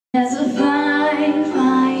There's a fine,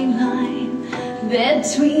 fine line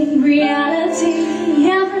between reality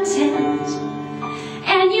and pretend,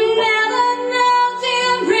 and you never know till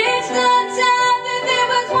you reach the top that it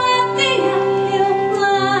was worth the uphill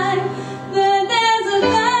climb. But there's a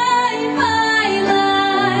fine, fine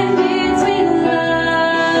line between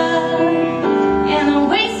love and a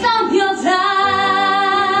waste of your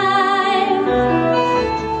time.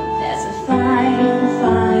 There's a fine,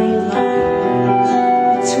 fine line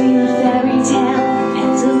between a fairy tale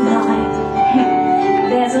and a lie.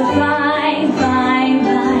 There's a fine, fine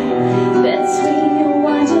line between your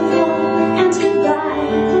wonderful and goodbye.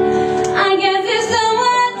 I guess if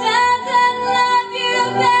someone doesn't love you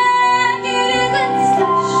back, it isn't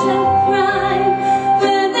such a crime.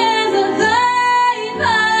 But there's a fine,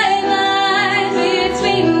 fine line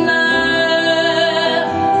between love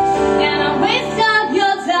and a waste of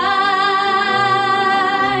your time.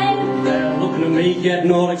 They're looking at me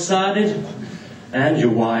getting all excited, and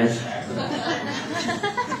your wife.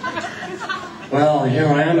 Well, here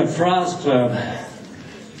I am at Fry's Club.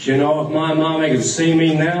 Do you know, if my mommy could see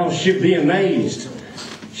me now, she'd be amazed.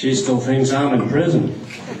 She still thinks I'm in prison.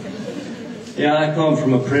 Yeah, I come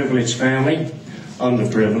from a privileged family,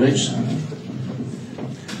 underprivileged.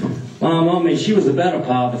 My mommy, she was the better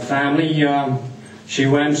part of the family. She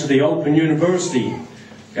went to the Open University,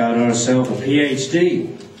 got herself a PhD.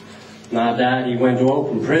 My dad, he went to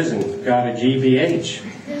open prison, got a GBH.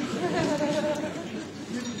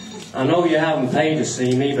 I know you haven't paid to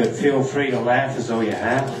see me, but feel free to laugh as though you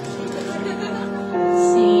have.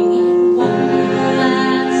 See me one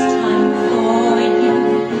last time for you,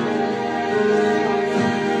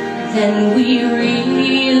 then we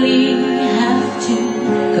really have to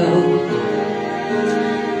go.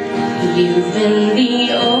 You've been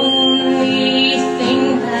the only thing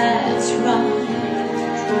that's right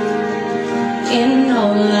in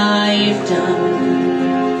all I've done,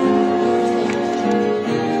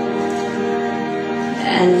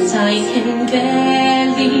 and I can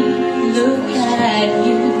barely look at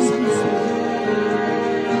you,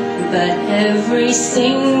 but every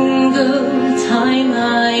single time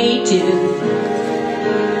I do,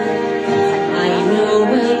 I know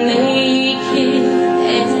we'll make it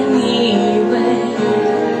anyway,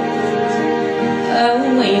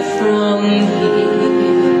 away from here.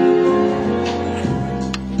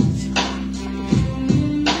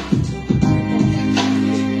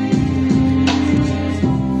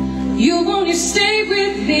 You only stay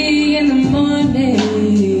with me in the morning.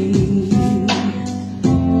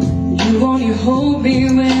 You only hold me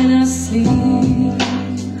when I sleep.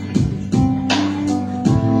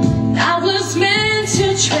 I was meant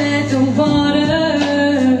to tread the waters,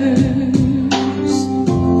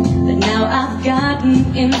 but now I've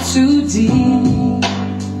gotten in too deep.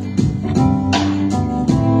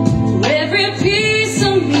 For every piece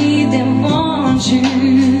of me that wants you,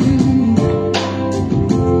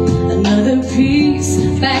 another piece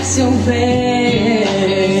backs away.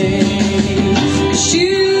 But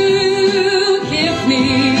you give me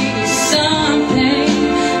something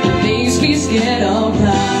that makes me scared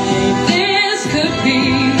alright. This could be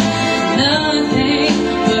nothing,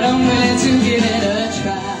 but I'm willing to give it a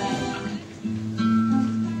try.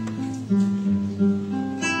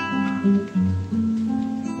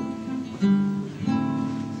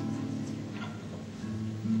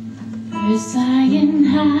 We're flying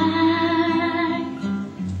high,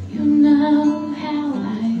 you know how I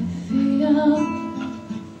feel.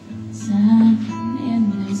 Sun in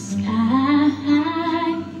the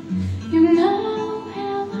sky, you know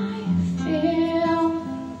how I feel.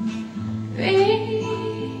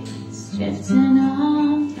 Breeze drifting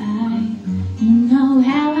on by, you know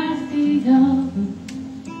how I feel.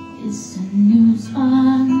 It's a new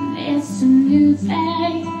sun, it's a new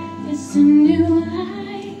day, it's a new life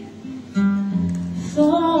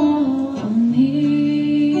for me.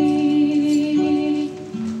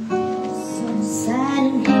 So sad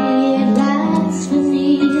and it lies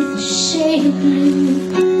beneath the shade of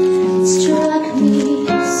blue. It struck me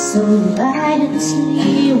so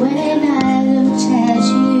violently when I looked at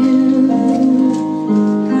you.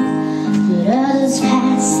 But others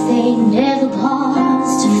passed, they never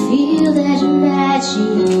paused to feel that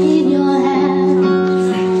magic in your hand.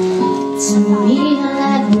 To me,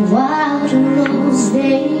 like a wild rose,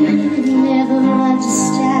 they never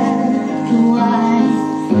understand why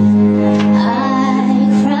I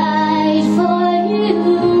cried for you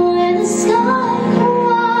and the sky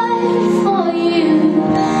cried for you,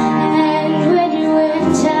 and when you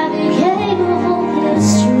went I became a hopeless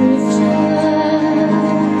drifter.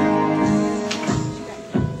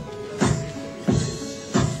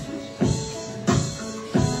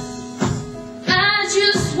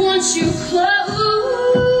 you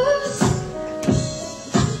close,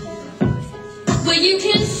 where you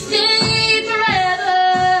can stay forever.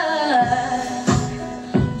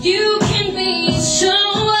 You can be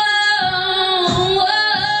sure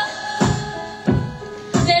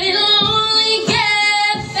that it'll only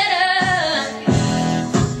get better.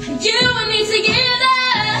 You and me together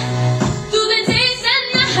through the days and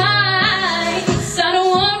the nights. I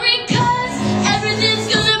don't worry, 'cause everything's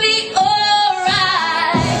gonna be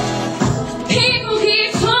alright. People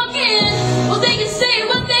keep talking, well they can say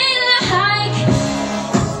what they like.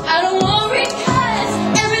 I don't worry, 'cause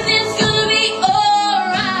everything's gonna be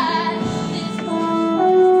alright.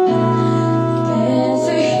 There's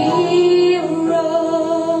a hero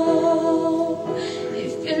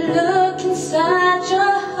if you look inside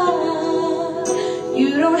your heart. You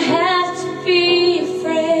don't have to be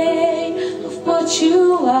afraid of what you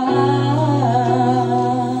are.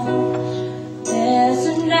 There's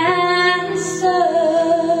an answer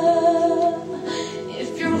if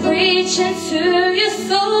you reach into your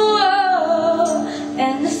soul,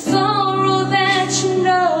 and the sorrow that you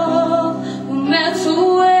know will melt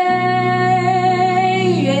away.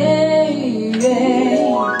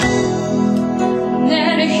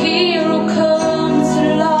 Then a hero comes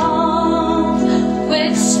along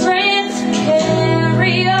with strength to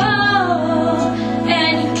carry on,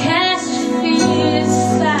 and you cast your fears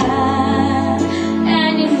aside,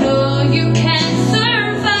 and you know you can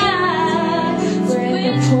survive. We're at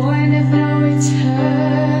the point of no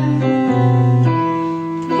return.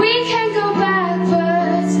 We can't go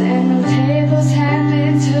backwards, and no tables have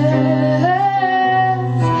been turned.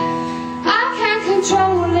 I can't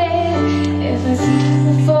control it if it's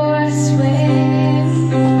before I swim,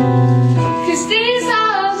 'cause these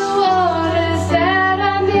are the waters that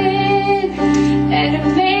I'm in, and it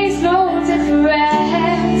makes no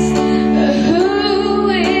difference who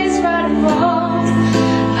is right or wrong.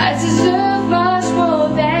 I deserve much more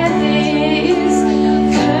than this,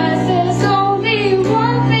 'cause there's only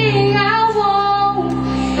one thing I want.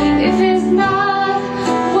 If it's not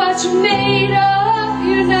what you made of,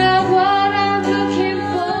 you're not what I'm looking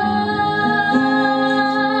for.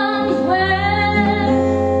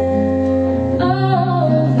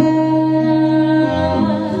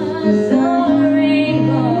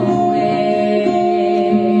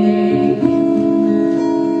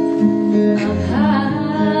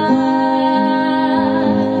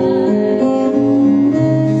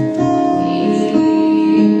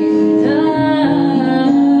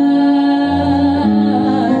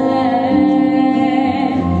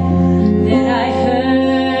 That I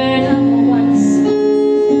heard of once in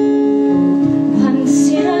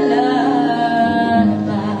a lullaby.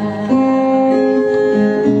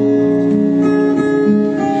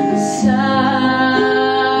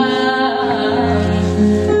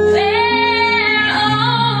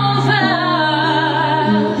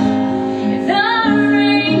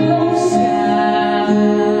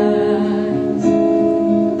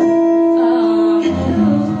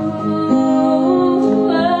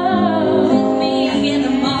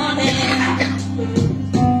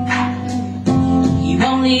 You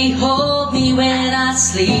only hold me when I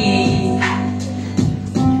sleep,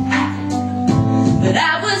 but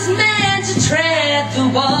I was meant to tread the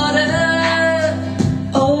water.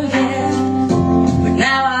 Oh yeah, but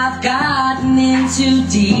now I've gotten in too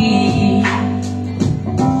deep.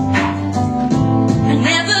 I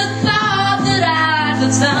never thought that I'd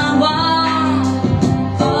love someone,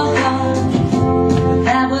 oh God, but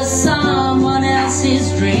that was someone else's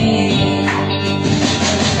dream.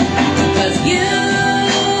 'Cause you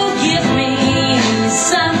give me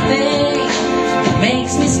something that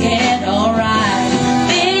makes me scared, alright.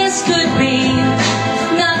 This could be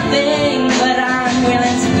nothing.